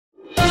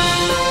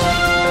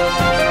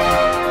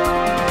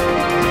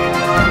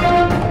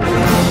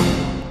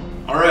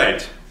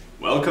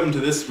welcome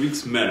to this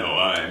week's MNNO.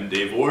 I'm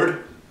Dave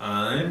Ward.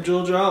 I'm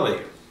Joel Jolly.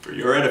 For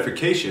your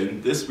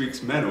edification, this week's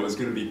MNNO is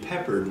going to be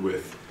peppered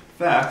with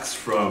facts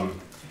from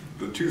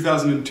the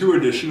 2002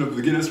 edition of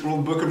the Guinness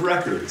World Book of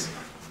Records.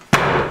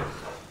 So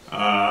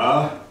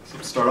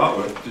to start out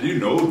with, did you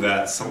know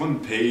that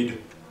someone paid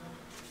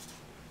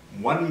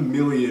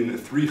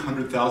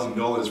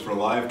 $1,300,000 for a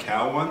live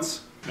cow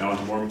once? Now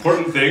to more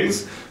important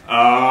things.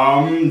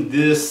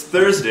 This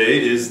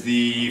Thursday is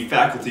the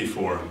faculty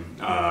forum.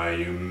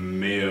 You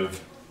may have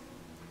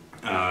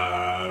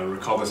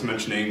recalled us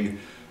mentioning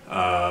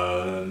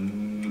a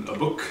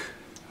book,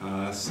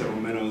 several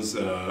minnows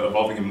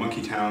evolving in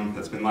Monkey Town,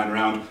 that's been lying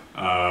around.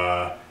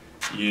 The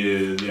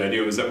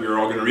idea was that we were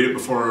all going to read it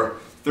before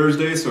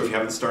Thursday, so if you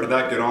haven't started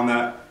that, get on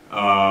that.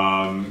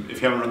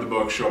 If you haven't read the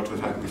book, show up to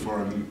the faculty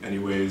forum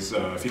anyways.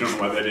 If you don't know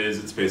what that is,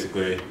 it's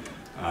basically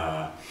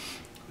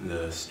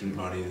the student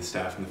body, the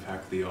staff, and the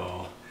faculty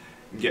all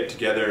get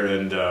together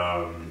and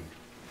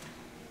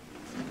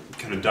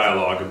kind of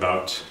dialogue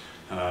about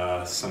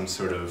some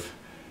sort of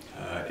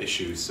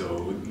issue.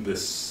 So the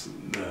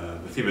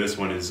theme of this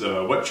one is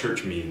what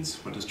church means.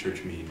 What does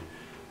church mean?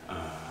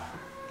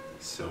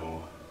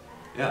 So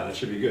yeah, that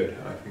should be good.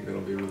 I think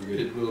that'll be really good.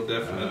 It will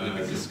definitely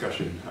be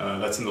discussion.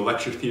 That's in the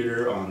lecture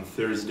theater on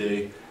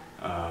Thursday.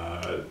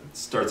 It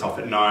starts off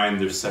at 9.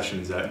 There's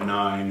sessions at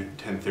 9,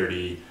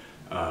 10:30,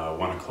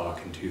 1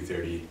 o'clock, and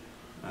 2:30.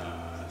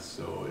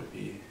 So it'd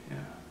be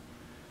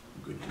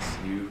good to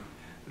see you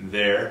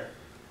there.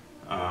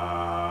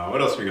 What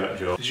else we got,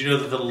 Joe? Did you know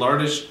that the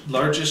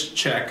largest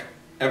check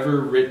ever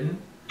written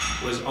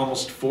was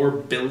almost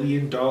 $4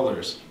 billion?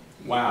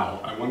 Wow,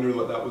 I wonder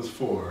what that was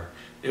for.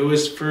 It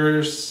was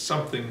for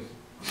something.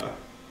 Oh,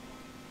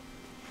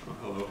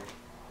 hello.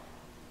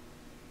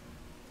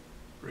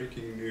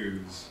 Breaking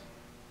news.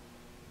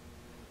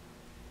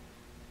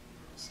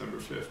 December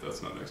 5th,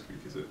 that's not next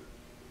week, is it?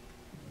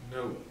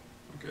 No.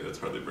 Okay, that's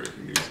hardly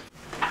breaking news.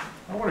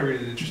 I want to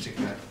read an interesting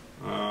fact.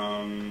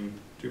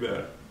 Too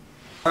bad.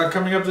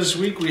 Coming up this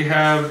week, we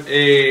have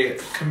a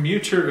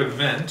commuter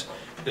event.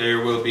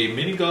 There will be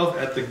mini golf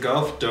at the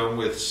Golf Dome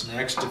with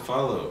snacks to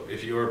follow.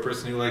 If you are a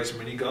person who likes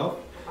mini golf,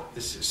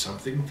 this is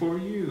something for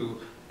you.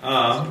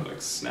 If you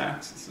like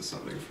snacks, this is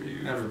something for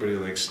you. Everybody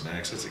likes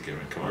snacks, that's a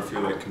given. Come or on. if you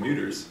like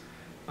commuters.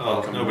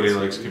 Oh, nobody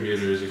likes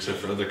commuters except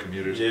for other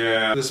commuters.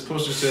 Yeah. This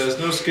poster says,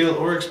 no skill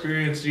or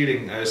experience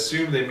eating. I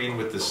assume they mean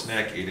with the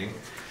snack eating.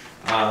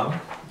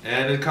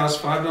 And it costs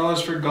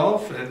 $5 for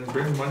golf, and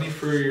bring money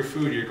for your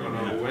food. You're going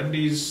to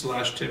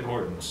Wendy's/Tim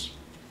Hortons.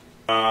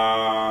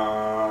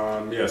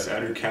 Yes,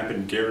 Andrew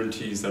Campen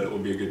guarantees that it will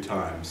be a good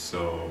time,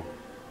 so...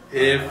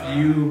 If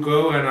you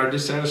go and are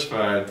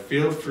dissatisfied,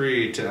 feel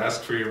free to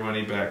ask for your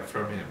money back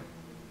from him.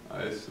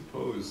 I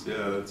suppose,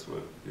 yeah, that's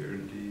what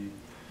guarantee...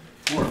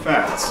 More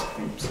facts.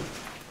 Oops.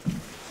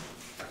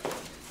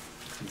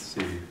 Let's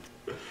see.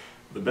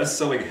 The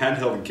best-selling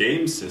handheld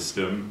game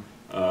system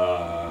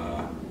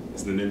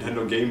is the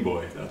Nintendo Game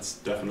Boy. That's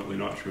definitely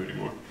not true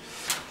anymore.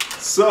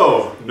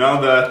 So, now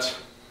that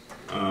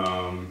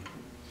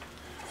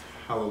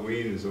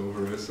Halloween is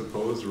over, I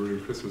suppose, we're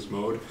in Christmas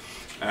mode.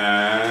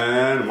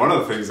 And one of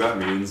the things that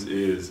means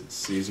is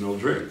seasonal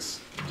drinks.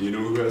 Do you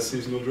know who has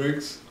seasonal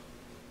drinks?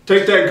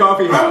 Take 10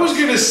 Coffee House. I was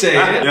going to say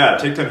it. Yeah,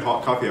 Take 10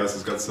 Coffee House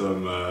has got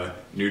some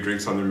new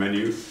drinks on their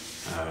menu.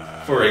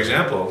 For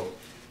example,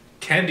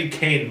 candy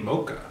cane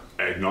mocha,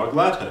 Eggnog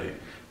latte,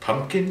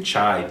 pumpkin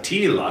chai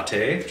tea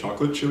latte.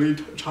 chocolate chili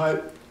chai.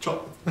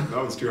 That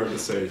one's too hard to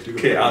say.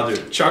 Okay, I'll do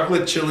it.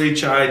 Chocolate chili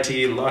chai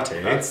tea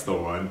latte. That's the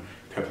one.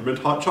 Peppermint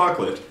hot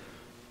chocolate.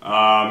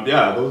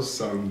 Yeah, those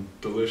sound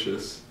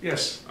delicious.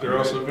 Yes, they're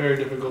also very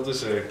difficult to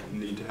say.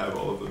 Need to have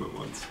all of them at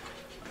once.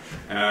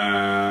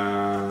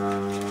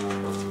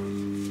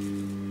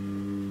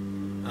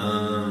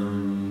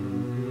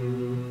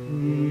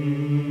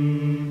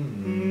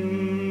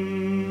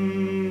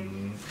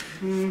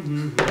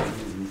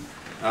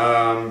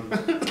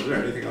 Is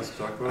there anything else to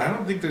talk about? I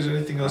don't think there's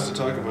anything else to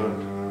talk about.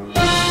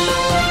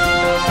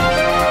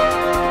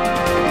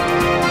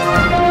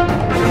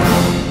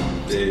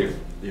 Dave.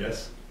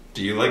 Yes?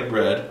 Do you like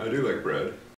bread? I do like bread.